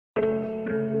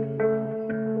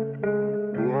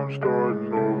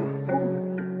starting over.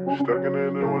 Stacking it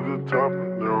in with the top,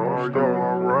 now I'm still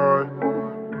alright.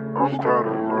 I'm tired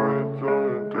of lying to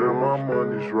it, till my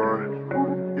money's right.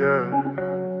 Yeah,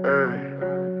 hey,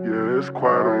 yeah, it's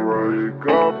quite alright. Wake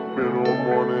up in the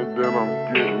morning, then I'm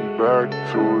getting back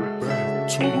to it.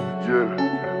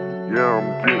 Yeah, I'm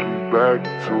getting back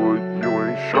to it. You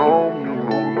ain't shown me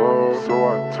no love, so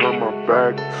I turn my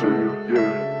back to you.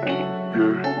 Yeah,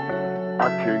 I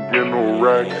can't get no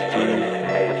racks to you.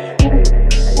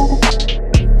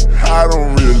 I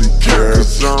don't really care,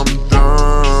 cause I'm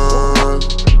done.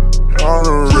 On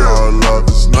the real, love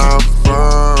is not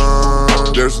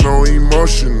fun. There's no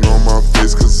emotion on my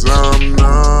face, cause I'm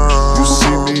numb. You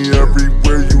see me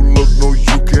everywhere you look, no,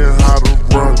 you can't hide or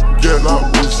run.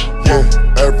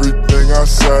 Everything I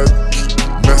said,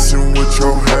 messing with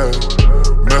your head,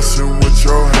 messing with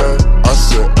your head. I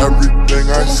said everything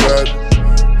I said,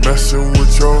 messing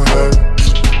with your head,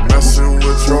 messing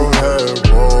with your head,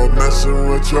 whoa, messing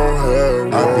with your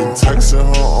head, whoa. I've been texting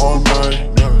her all night,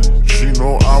 she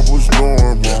know I was doing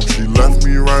wrong. She left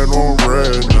me right on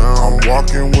red now. I'm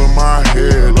walking with my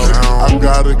head down. I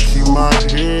gotta keep my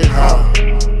head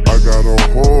high. I got a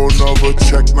whole nother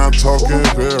check, not talking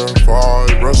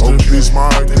verified. Rest in peace, my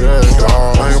dad.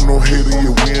 I am no hater, yeah,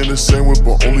 we in the same way,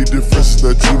 but only difference is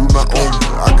that you do not own me.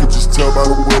 I could just tell by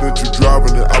the way that you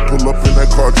driving it. I pull up in that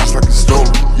car just like it's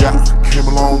stolen. Yeah, came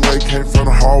a long way, came from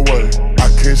the hallway. I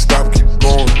can't stop, keep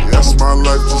going. Yes, my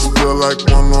life just feel like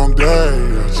one long day.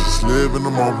 I just live in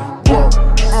the moment.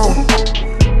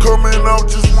 Coming out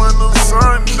just when the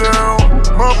sun down.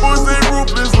 My boys, they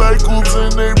ruthless like oops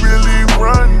and they really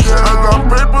run down. I got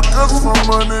paper cuts from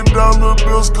 $100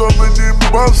 bills covered in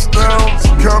bust downs.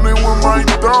 Counting with my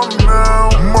thumb now.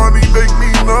 Money make me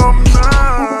numb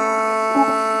now.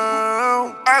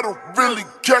 I don't really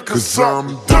care cause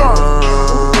I'm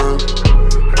done.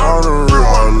 On the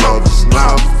real, love is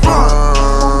not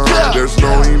fun. There's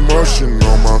no emotion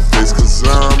on my face cause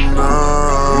I'm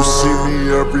numb. You see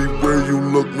me everywhere you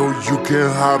look, no, you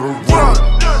can't hide or run.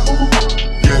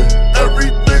 Yeah,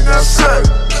 everything I said,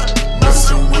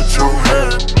 messing with your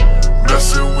head,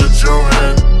 messing with your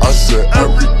head. I said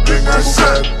everything I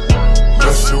said,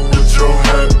 messing with your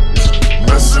head,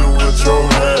 messing with your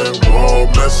head, whoa,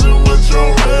 messing with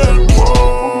your head,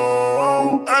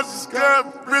 whoa. I just got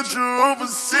richer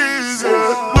overseas,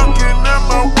 yeah. Looking at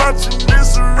my watch and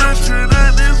it's richer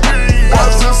than it's been. I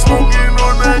just smoking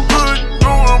on that good, no,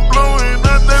 I'm blowing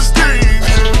out that steam,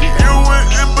 yeah. You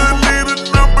wouldn't believe the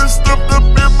numbers stuffed up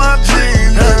in my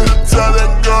jeans. Had to tell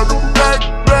that girl to back,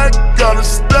 gotta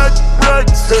stack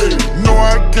racks. Hey, no,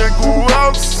 I can't go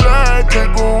outside,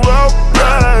 can't go out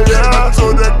back. Yeah, I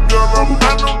told that girl I'm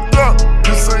not no duck,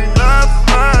 this ain't not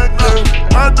fine.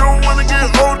 I don't wanna get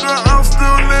older, I'm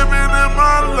still living in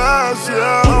my life.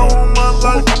 Yeah, I own my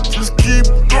life, just keep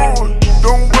going.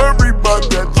 Don't worry about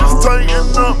that, just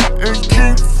tighten up and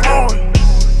keep flowing.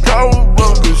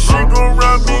 Cowabunga, she gon'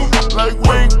 ride me like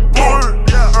wakeboard.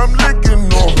 I'm licking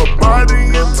on her body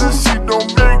until she don't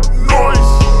make noise.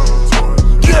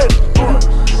 Yeah,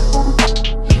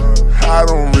 I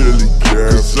don't really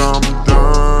care cause I'm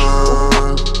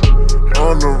done.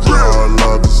 On the real,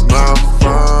 love is not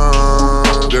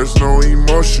fun. There's no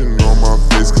emotion on my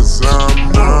face cause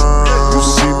I'm numb. You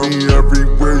see me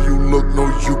everywhere you look, no,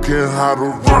 you can't hide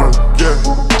or run. Yeah,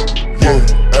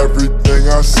 everything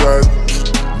I said,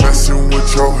 messing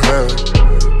with your head,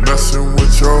 messing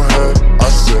with your head. I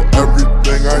said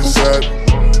everything I said,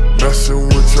 messing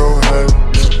with your head,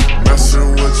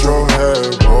 messing with your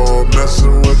head, whoa,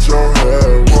 messing with your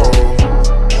head, whoa.